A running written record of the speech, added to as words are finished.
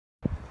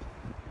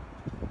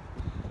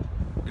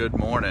Good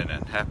morning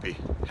and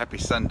happy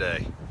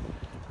Sunday.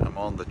 I'm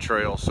on the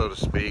trail, so to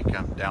speak.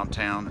 I'm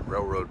downtown at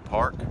Railroad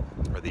Park,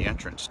 or the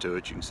entrance to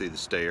it. You can see the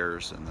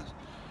stairs and the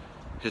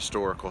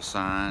historical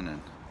sign,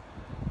 and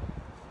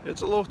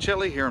it's a little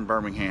chilly here in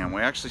Birmingham.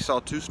 We actually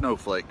saw 2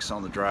 snowflakes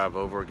on the drive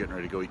over, getting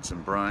ready to go eat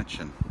some brunch,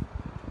 and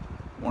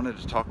wanted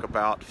to talk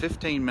about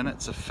 15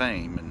 minutes of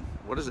fame and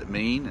what does it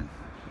mean and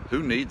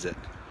who needs it.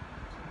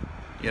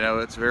 You know,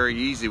 it's very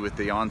easy with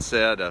the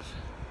onset of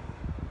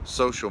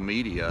social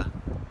media.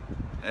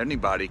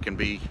 Anybody can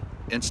be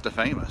insta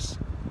famous.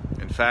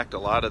 In fact, a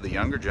lot of the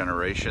younger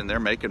generation, they're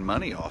making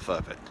money off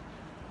of it.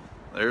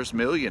 There's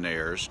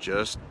millionaires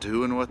just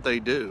doing what they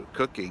do,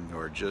 cooking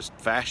or just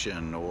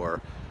fashion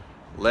or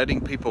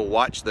letting people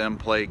watch them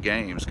play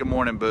games. Good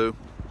morning, Boo.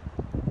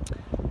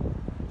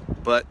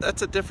 But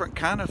that's a different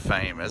kind of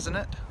fame, isn't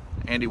it?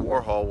 Andy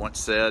Warhol once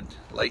said,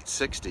 late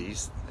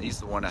 60s, he's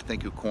the one I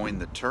think who coined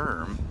the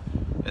term,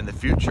 in the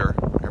future,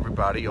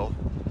 everybody will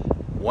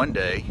one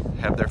day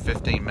have their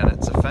 15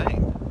 minutes of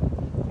fame.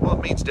 Well,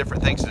 it means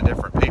different things to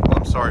different people.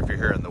 I'm sorry if you're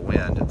hearing the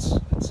wind.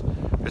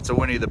 It's a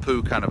Winnie the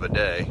Pooh kind of a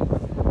day.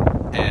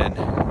 And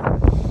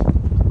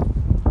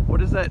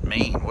what does that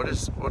mean? What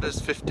is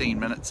 15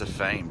 minutes of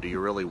fame? Do you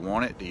really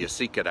want it? Do you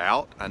seek it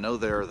out? I know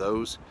there are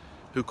those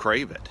who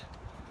crave it.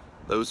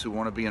 Those who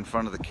want to be in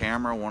front of the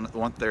camera,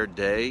 want their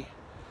day.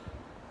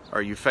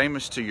 Are you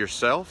famous to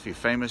yourself? Are you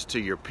famous to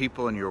your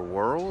people in your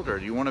world? Or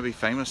do you want to be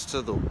famous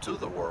to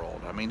the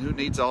world? I mean, who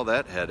needs all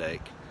that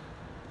headache?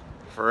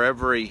 For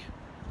every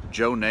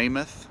Joe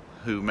Namath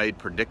who made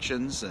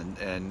predictions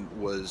and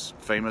was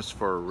famous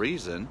for a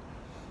reason,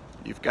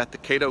 you've got the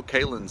Kato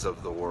Kalins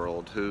of the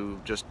world who,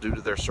 just due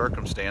to their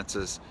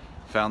circumstances,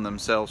 found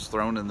themselves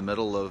thrown in the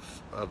middle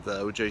of the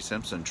O.J.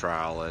 Simpson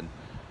trial. And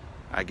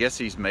I guess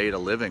he's made a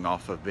living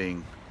off of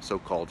being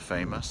so-called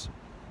famous.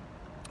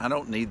 I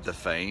don't need the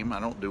fame. I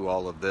don't do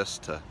all of this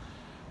to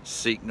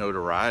seek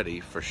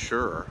notoriety, for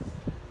sure.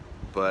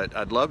 But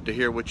I'd love to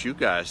hear what you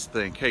guys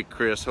think. Hey,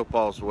 Chris, hope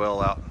all's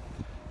well out in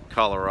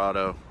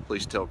Colorado.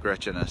 Please tell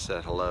Gretchen I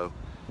said hello.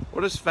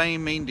 What does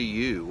fame mean to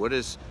you? What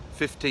is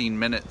 15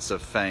 minutes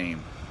of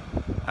fame?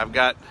 I've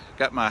got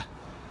my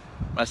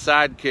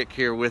sidekick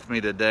here with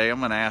me today. I'm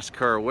going to ask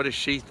her, what does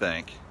she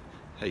think?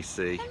 Hey,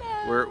 C.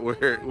 Hello.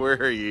 Where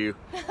are you?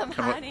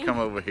 Come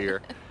over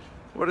here.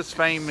 What does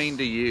fame mean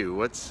to you?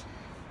 What's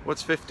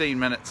 15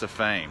 minutes of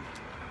fame?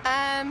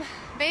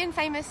 Being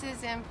famous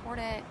is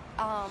important.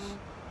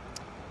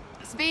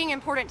 It's being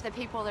important to the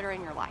people that are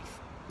in your life.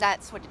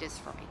 That's what it is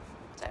for me.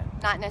 So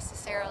not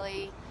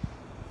necessarily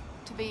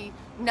to be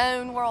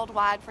known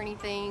worldwide for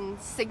anything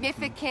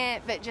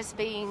significant, but just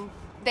being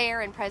there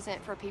and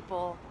present for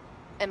people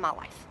in my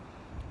life.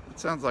 It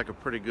sounds like a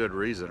pretty good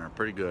reason or a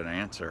pretty good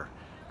answer.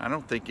 I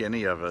don't think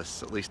any of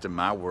us, at least in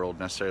my world,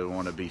 necessarily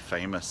want to be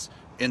famous,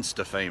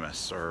 insta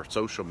famous or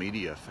social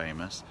media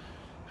famous.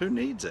 Who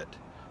needs it?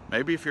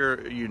 Maybe if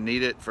you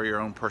need it for your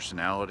own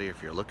personality,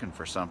 if you're looking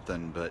for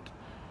something, but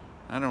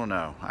I don't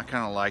know. I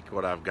kind of like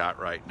what I've got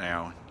right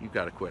now. You've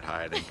got to quit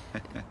hiding.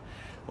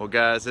 Well,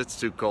 guys, it's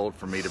too cold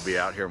for me to be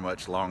out here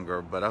much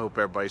longer, but I hope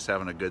everybody's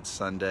having a good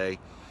Sunday.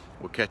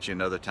 We'll catch you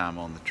another time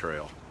on the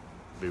trail.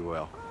 Be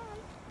well.